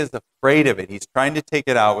enemy is afraid of it. He's trying to take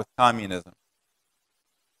it out with communism.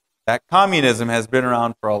 That communism has been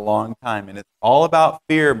around for a long time, and it's all about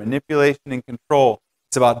fear, manipulation, and control.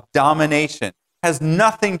 It's about domination. Has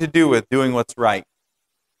nothing to do with doing what's right.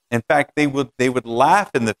 In fact, they would laugh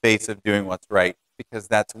in the face of doing what's right because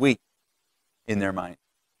that's weak in their mind.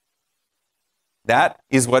 That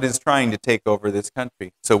is what is trying to take over this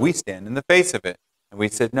country. So we stand in the face of it, and we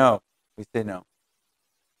said no. We say no.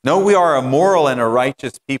 No, we are a moral and a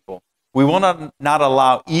righteous people. We will not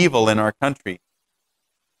allow evil in our country.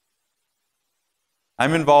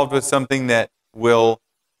 I'm involved with something that will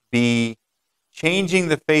be changing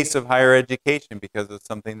the face of higher education because of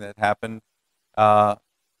something that happened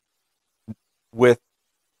with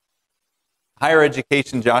higher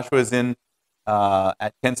education. Joshua is in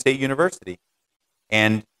at Kent State University,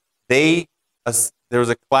 and there was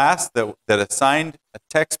a class that assigned a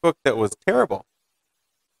textbook that was terrible.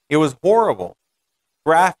 It was horrible,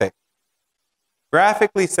 graphically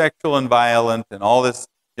sexual and violent, and all this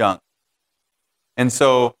junk. And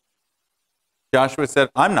so Joshua said,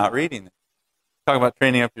 "I'm not reading this." Talk about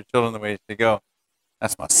training up your children the way to go.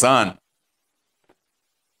 That's my son.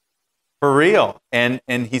 For real. And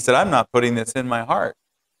he said, I'm not putting this in my heart.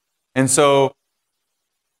 And so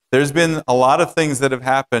there's been a lot of things that have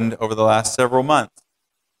happened over the last several months.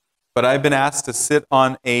 But I've been asked to sit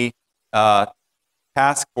on a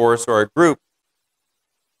task force or a group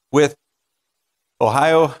with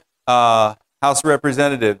Ohio House of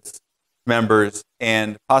Representatives members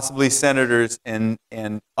and possibly senators and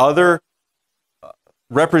other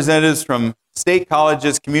representatives from state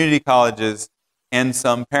colleges, community colleges, and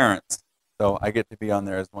some parents. So I get to be on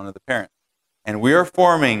there as one of the parents. And we are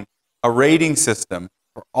forming a rating system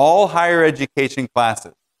for all higher education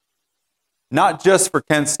classes, not just for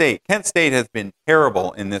Kent State. Kent State has been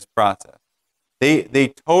terrible in this process.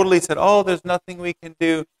 They totally said, oh, there's nothing we can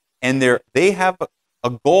do. And they have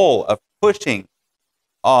a goal of pushing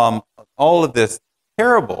all of this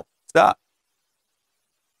terrible stuff.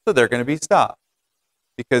 So they're going to be stopped.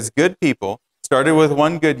 Because good people, started with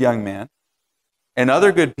one good young man, and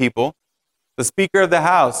other good people, the Speaker of the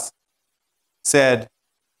House said,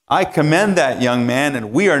 I commend that young man,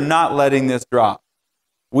 and we are not letting this drop.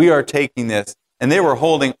 We are taking this. And they were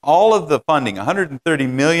holding all of the funding, $130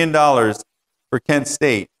 million for Kent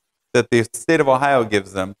State, that the state of Ohio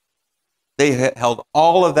gives them. They held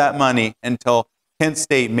all of that money until Kent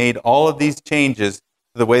State made all of these changes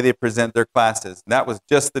to the way they present their classes. And that was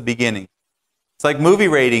just the beginning. It's like movie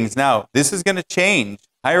ratings now. This is going to change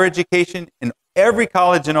higher education in every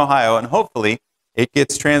college in Ohio, and hopefully it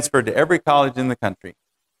gets transferred to every college in the country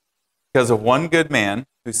because of one good man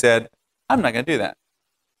who said, I'm not going to do that.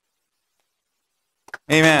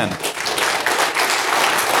 Amen.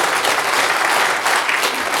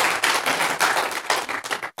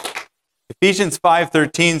 Ephesians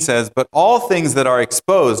 5:13 says, but all things that are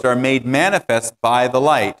exposed are made manifest by the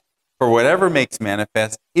light, for whatever makes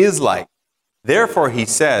manifest is light. Therefore, he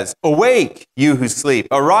says, awake, you who sleep,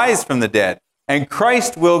 arise from the dead, and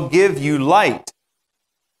Christ will give you light.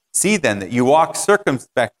 See then that you walk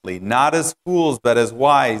circumspectly, not as fools, but as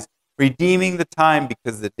wise, redeeming the time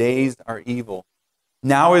because the days are evil.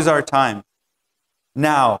 Now is our time.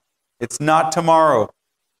 Now. It's not tomorrow.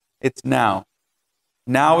 It's now.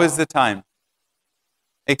 Now is the time.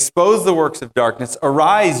 Expose the works of darkness.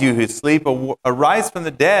 Arise, you who sleep. Arise from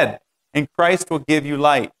the dead, and Christ will give you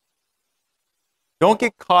light. Don't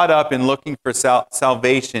get caught up in looking for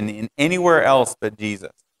salvation in anywhere else but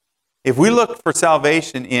Jesus. If we look for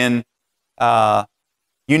salvation in,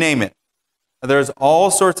 you name it, there's all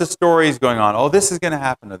sorts of stories going on. Oh, this is going to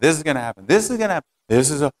happen. Oh, this is going to happen. This is going to happen. This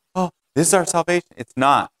is our salvation. It's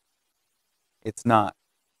not. It's not.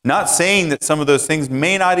 Not saying that some of those things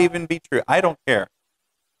may not even be true. I don't care.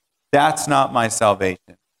 That's not my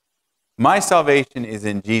salvation. My salvation is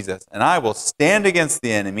in Jesus, and I will stand against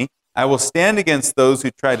the enemy. I will stand against those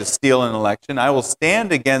who try to steal an election. I will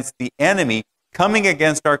stand against the enemy coming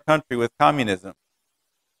against our country with communism.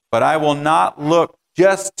 But I will not look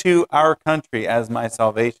just to our country as my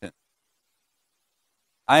salvation.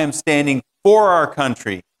 I am standing for our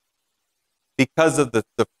country because of the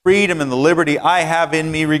freedom and the liberty I have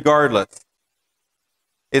in me regardless.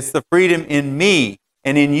 It's the freedom in me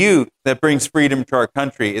and in you that brings freedom to our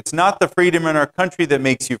country. It's not the freedom in our country that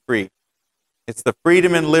makes you free. It's the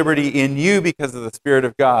freedom and liberty in you because of the Spirit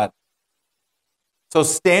of God. So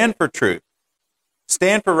stand for truth.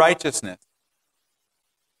 Stand for righteousness.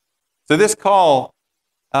 So this call,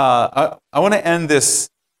 I want to end this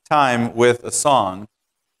time with a song.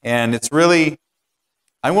 And it's really,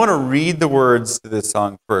 I want to read the words to this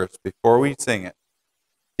song first before we sing it.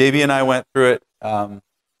 JB and I went through it.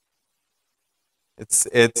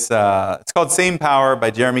 It's called Same Power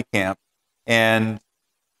by Jeremy Camp. And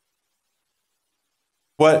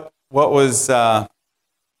what was, I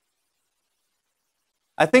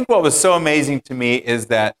think what was so amazing to me is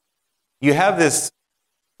that you have this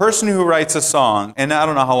person who writes a song, and I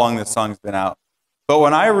don't know how long this song's been out, but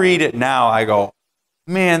when I read it now, I go,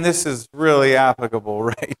 man, this is really applicable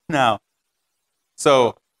right now.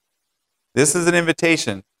 So this is an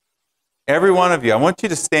invitation. Every one of you, I want you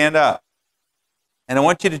to stand up, and I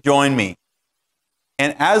want you to join me.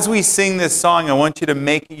 And as we sing this song, I want you to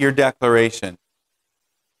make your declaration.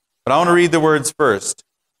 But I want to read the words first.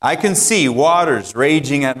 I can see waters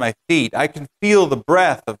raging at my feet. I can feel the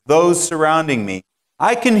breath of those surrounding me.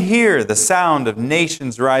 I can hear the sound of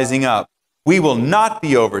nations rising up. We will not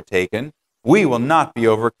be overtaken. We will not be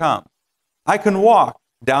overcome. I can walk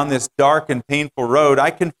down this dark and painful road. I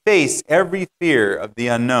can face every fear of the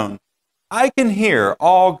unknown. I can hear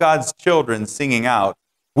all God's children singing out,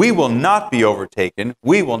 we will not be overtaken.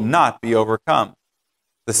 We will not be overcome.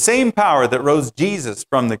 The same power that rose Jesus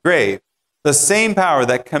from the grave, the same power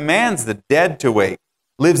that commands the dead to wake,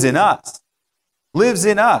 lives in us. Lives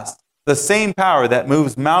in us. The same power that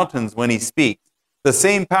moves mountains when he speaks, the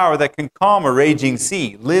same power that can calm a raging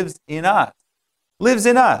sea, lives in us. Lives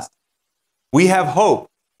in us. We have hope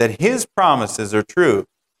that his promises are true.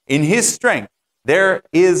 In his strength, there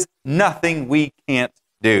is nothing we can't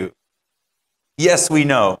do. Yes, we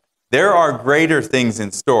know there are greater things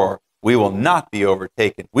in store. We will not be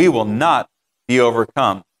overtaken. We will not be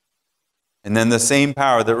overcome. And then the same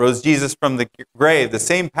power that rose Jesus from the grave, the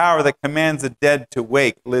same power that commands the dead to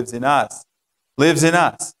wake, lives in us. Lives in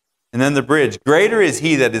us. And then the bridge. Greater is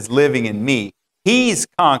he that is living in me. He's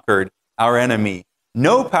conquered our enemy.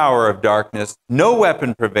 No power of darkness, no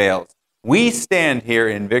weapon prevails. We stand here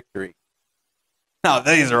in victory. Now,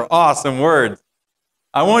 these are awesome words.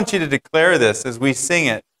 I want you to declare this as we sing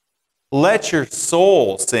it. Let your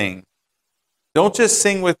soul sing. Don't just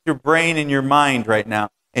sing with your brain and your mind right now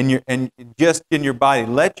and just in your body.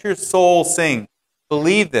 Let your soul sing.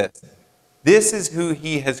 Believe this. This is who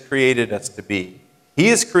he has created us to be. He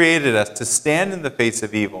has created us to stand in the face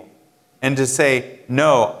of evil and to say,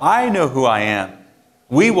 no, I know who I am.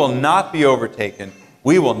 We will not be overtaken.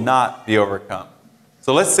 We will not be overcome.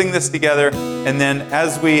 So let's sing this together. And then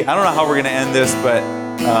as I don't know how we're going to end this, but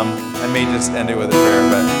I may just end it with a prayer.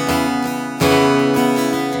 But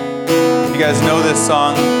if you guys know this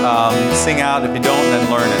song, sing out. If you don't,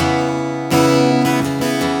 then learn it.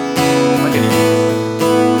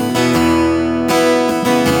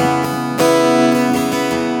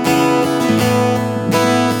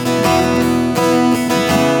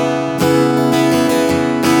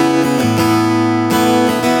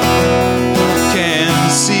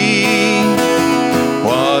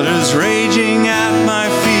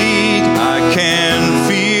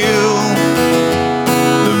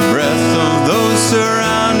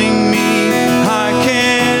 Surrounding me, I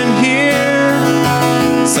can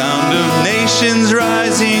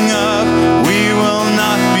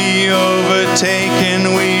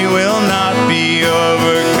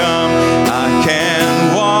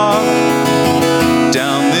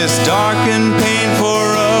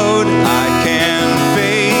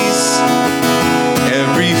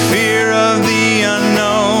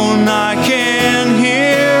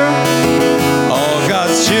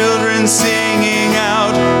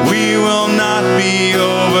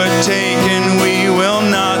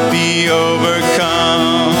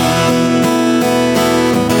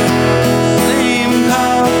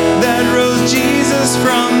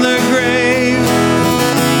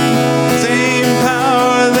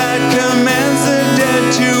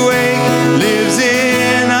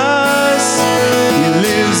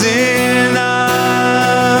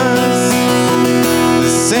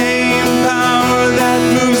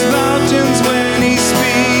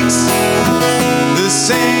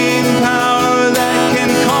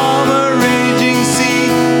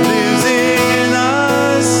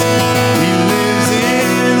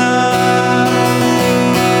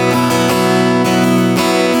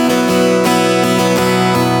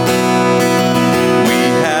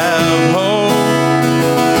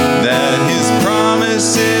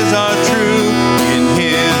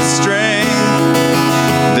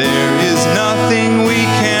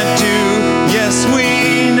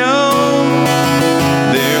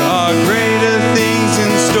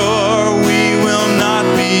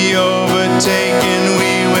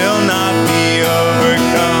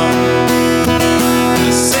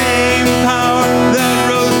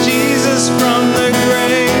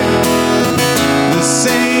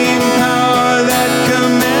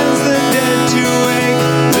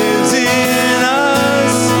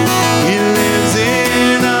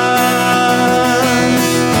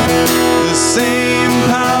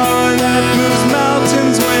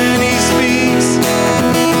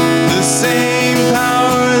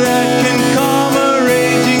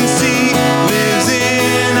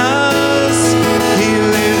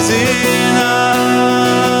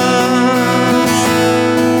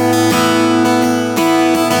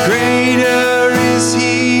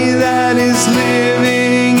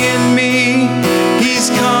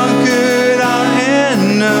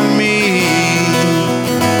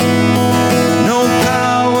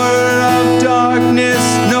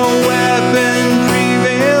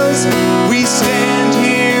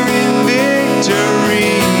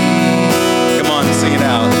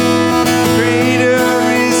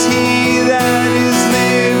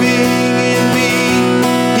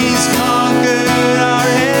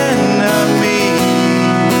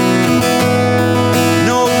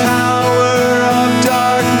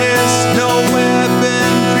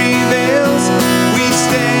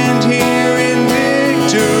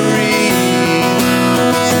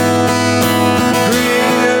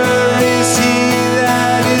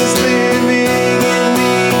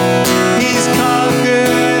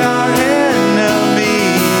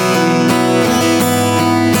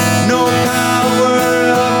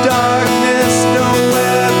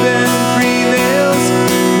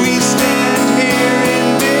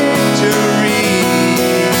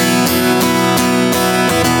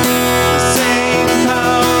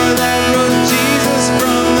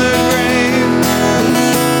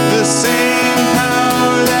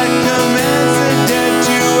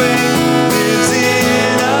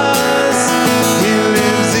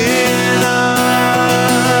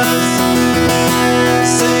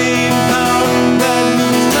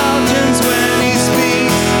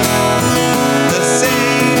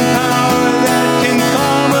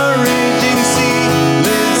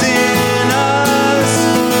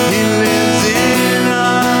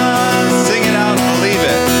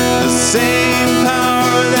same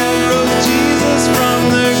power that rose Jesus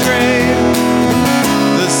from the grave,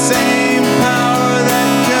 the same power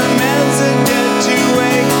that commands the dead to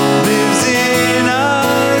wake, lives in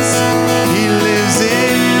us. He lives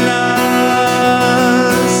in us.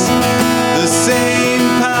 The same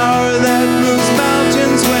power that moves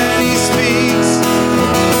mountains when He speaks,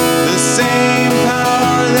 the same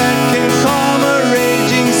power that can calm a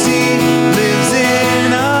raging sea, lives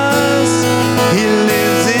in us. He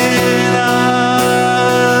lives in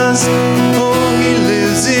us. Oh, He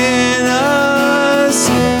lives in us.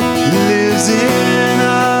 He lives in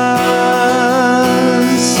us.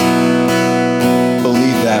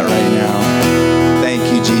 Believe that right now. Thank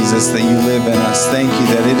you, Jesus, that you live in us. Thank you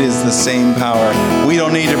that it is the same power. We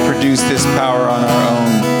don't need to produce this power on our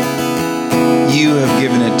own. You have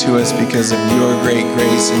given it to us because of your great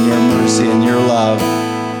grace and your mercy and your love.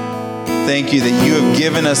 Thank you that you have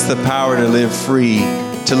given us the power to live free,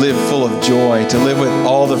 to live full of joy, to live with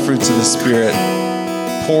all the fruits of the Spirit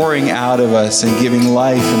pouring out of us and giving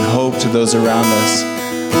life and hope to those around us.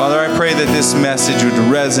 Father, I pray that this message would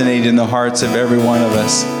resonate in the hearts of every one of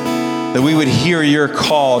us, that we would hear your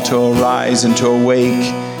call to arise and to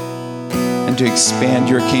awake and to expand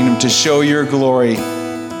your kingdom, to show your glory,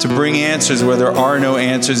 to bring answers where there are no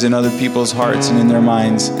answers in other people's hearts and in their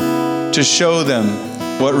minds, to show them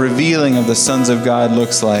what revealing of the sons of God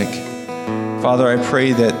looks like. Father, I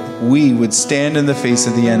pray that we would stand in the face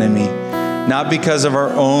of the enemy, not because of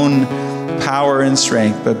our own power and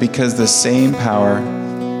strength, but because the same power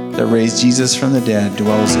that raised Jesus from the dead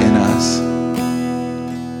dwells in us.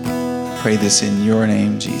 Pray this in your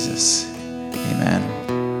name, Jesus. Amen.